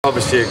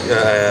obviously,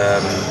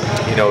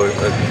 you know,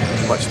 a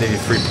much needed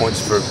 3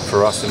 points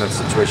for us in a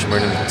situation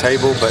we're in the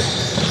table. But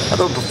I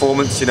thought the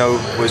performance, you know,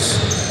 was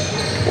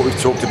what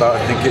we've talked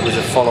about. I think it was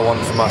a follow-on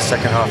from our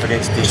second half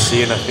against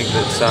DC, and I think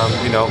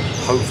that, you know,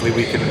 hopefully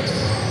we can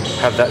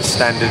have that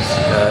standard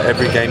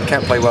every game.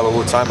 Can't play well all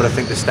the time, but I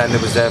think the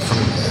standard was there from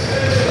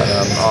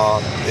our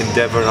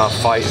endeavour and our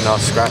fight and our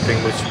scrapping,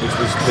 which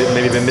was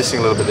maybe been missing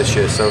a little bit this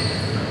year. So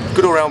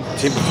good all-round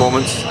team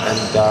performance,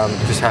 and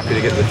just happy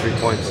to get the 3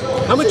 points.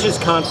 How much is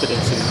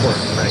confidence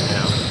important right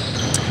now?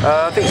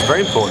 I think it's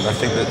very important. I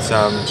think that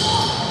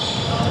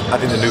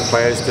the new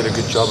players did a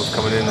good job of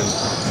coming in and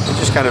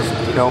just kind of,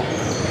 you know,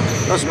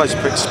 not so much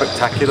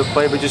spectacular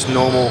play, but just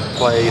normal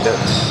play that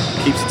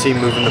keeps the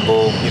team moving the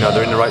ball. You know,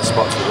 they're in the right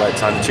spots at the right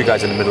time. The two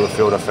guys in the middle of the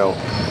field, I felt,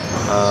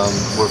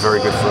 were very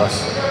good for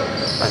us.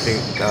 I think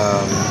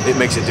it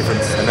makes a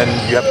difference, and then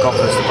you have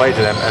confidence to play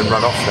to them and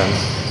run off them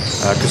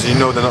because you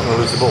know they're not going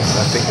to lose the ball. And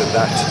I think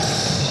that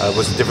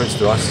was the difference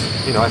to us.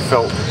 You know, I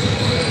felt,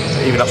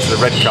 even up to the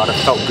red card, I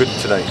felt good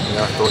today.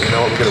 You know, I thought, you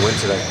know what, we're going to win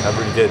today. I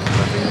really did.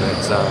 I think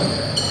that,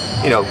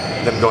 you know,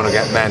 them going to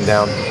get man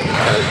down,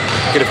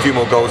 get a few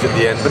more goals at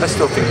the end, but I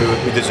still think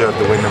we deserve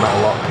the win no matter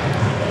what.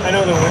 I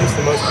know the win's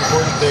the most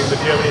important thing, but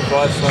do you have any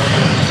thoughts on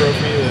the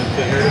trophy,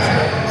 the Heritage?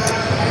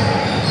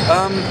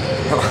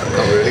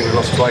 Not really. We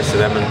lost twice to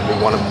them and we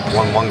won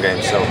one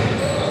game, so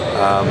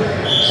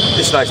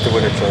it's nice to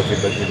win a trophy,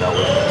 but you know,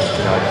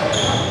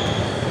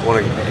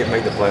 want to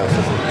make the playoffs.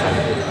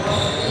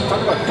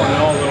 Talk about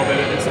Cornell a little bit.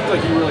 It seems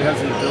like he really has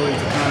the ability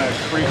to kind of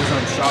create his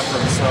own shot for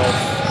himself.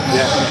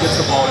 Yeah. When he gets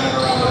the ball in and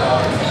around the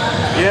box.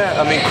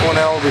 Yeah, I mean,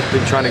 Cornell we've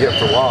been trying to get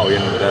for a while,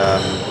 and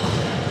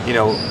you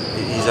know,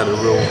 he's had a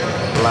real,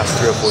 the last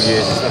 3 or 4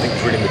 years, I think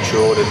he's really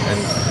matured, and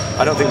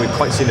I don't think we've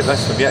quite seen the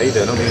best of him yet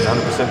either. I don't think he's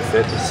 100%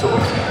 fit. It sort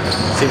of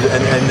seems at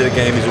the end of the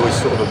game he's always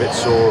sort of a bit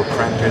sore or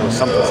cramping or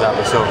something's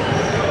happened. So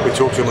we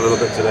talked to him a little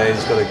bit today.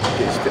 He's got to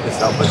get his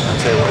fitness up, but I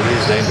tell you what, he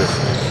is dangerous.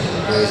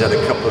 You know, he's had a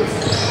couple of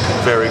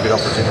very good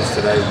opportunities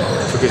today.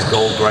 Took his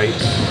goal great.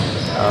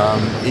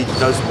 He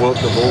does work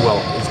the ball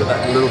well. He's got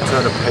that little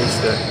turn of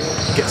pace that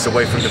gets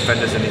away from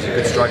defenders, and he's a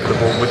good striker of the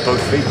ball with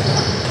both feet.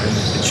 And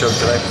it showed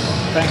today.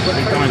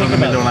 Comment on the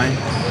middle line,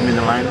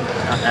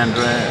 and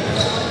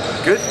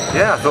good.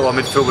 Yeah, I thought our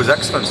midfield was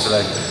excellent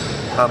today.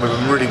 We've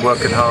been really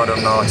working hard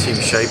on our team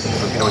shape.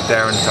 You know, with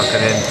Darren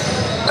tucking in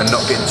and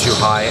not getting too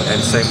high, and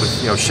same with,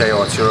 you know, Shea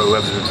or Arturo,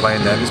 whoever's been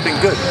playing there. It's been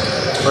good.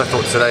 But I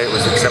thought today it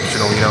was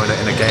exceptional. You know,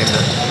 in a game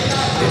that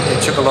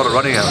it took a lot of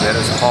running out there.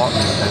 It was hot,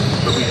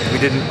 but we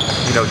didn't,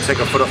 you know,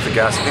 take our foot off the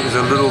gas. I think there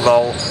was a little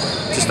lull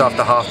just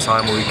after half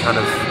time where we kind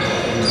of,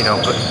 you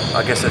know, but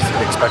I guess that's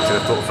expected.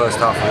 I thought the first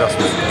half with us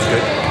was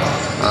good.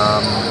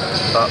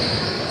 But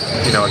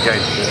you know, again,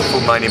 the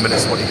full 90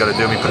 minutes is what you've got to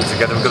do. We put it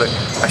together. We've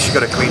actually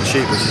got a clean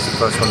sheet, which is the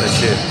first one this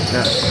year.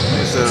 yeah,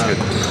 it's good.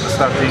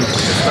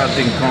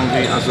 Starting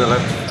Convi as a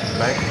left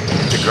back.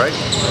 Did great,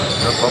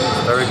 no problem.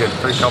 Very good,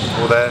 very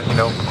comfortable there. You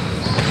know,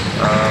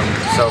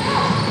 so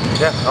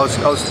yeah, I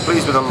was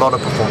pleased with a lot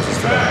of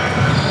performances today.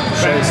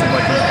 Shea seemed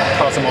like he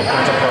caused some all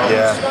kinds of problems.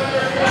 Yeah,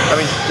 I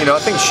mean, you know,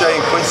 I think Shea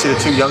and Quincy, the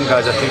two young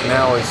guys, I think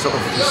now is sort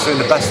of seeing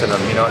the best in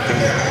them. You know, I think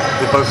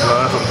they both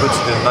learned. I thought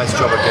Quincy did a nice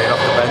job of getting off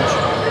the bench.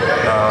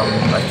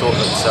 I thought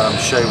that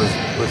Shea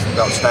was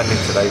outstanding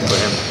today for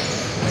him.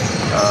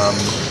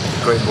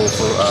 Great ball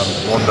for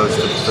Wando's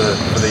for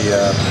the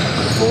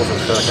fourth or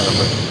third, I can't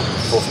remember,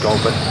 fourth goal.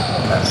 But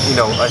you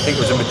know, I think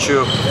it was a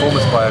mature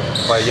performance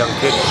by a young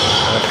kid,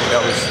 and I think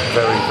that was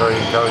very, very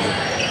encouraging.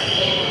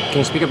 Can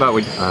you speak about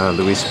what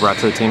Luis brought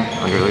to the team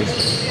under Luis?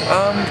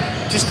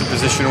 Just the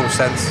positional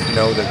sense, you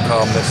know, the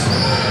calmness,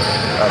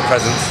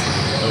 presence.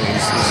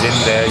 He's in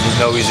there. You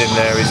know, he's in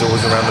there. He's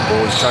always around the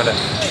ball. He's trying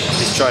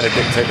to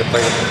dictate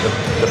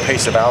the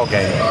pace of our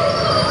game.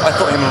 I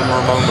thought him and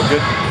Ramon were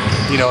good.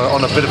 You know,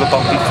 on a bit of a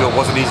bumpy field,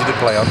 wasn't easy to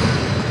play on.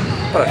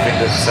 But I think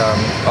that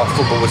our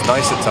football was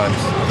nice at times.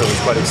 It was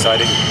quite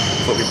exciting.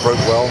 I thought we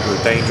broke well. We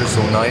were dangerous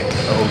all night,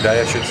 all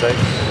day, I should say,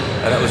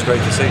 and that was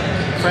great to see.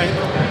 Frank,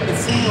 it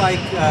seemed like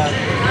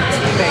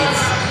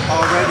teammates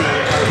already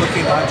are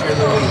looking onto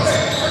Luis.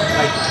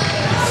 Like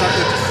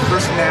something,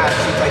 first match,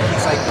 seems like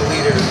he's like the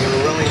leader. You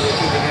were really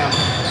looking to him.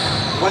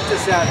 What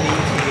does that mean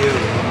to you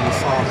when you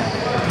saw that?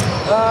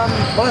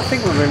 Well, I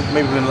think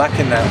maybe we've been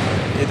lacking that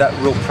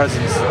real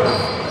presence,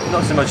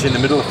 not so much in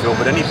the middle of the field,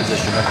 but any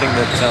position. I think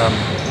that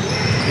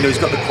you know,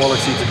 he's got the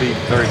quality to be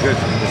very good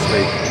in this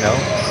league. You know,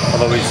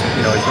 although he's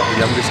not the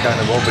youngest guy in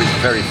the world, but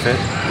he's very fit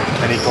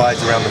and he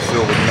glides around the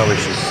field with no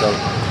issues. So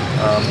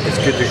it's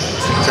good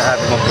to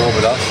have him on board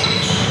with us.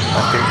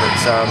 I think that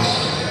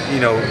you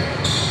know,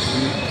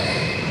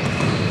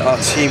 our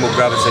team will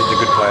gravitate to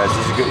good players.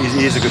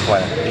 He is a good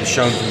player. He's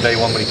shown from day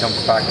one when he comes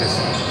to practice.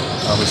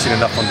 We've seen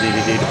enough on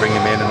DVD to bring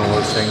him in and all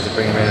those things, to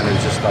bring him in, and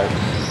it's just like,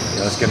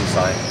 you know, let's get him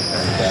signed.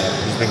 And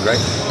he's been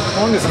great.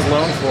 How long is his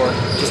loan for?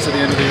 Just to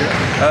the end of the year?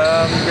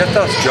 Yeah,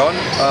 that's John.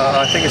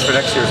 I think it's for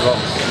next year as well.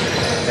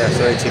 Yeah,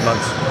 so 18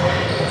 months,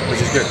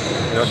 which is good.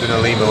 You're not doing a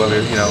Lima where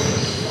we, you know,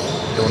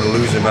 don't want to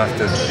lose him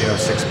after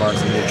 6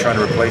 months, and you're trying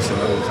to replace him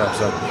all the time.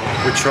 So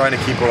we're trying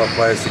to keep all our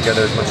players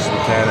together as much as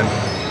we can,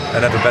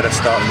 and have a better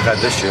start than we've had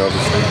this year,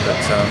 obviously. But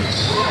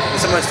it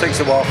sometimes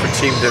takes a while for a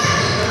team to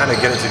kind of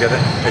get it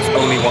together. It's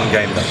only one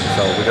game though,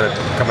 so we've got to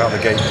come out of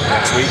the gate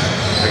next week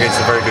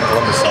against a very good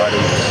Columbus side,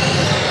 and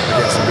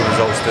get some good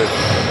results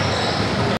too.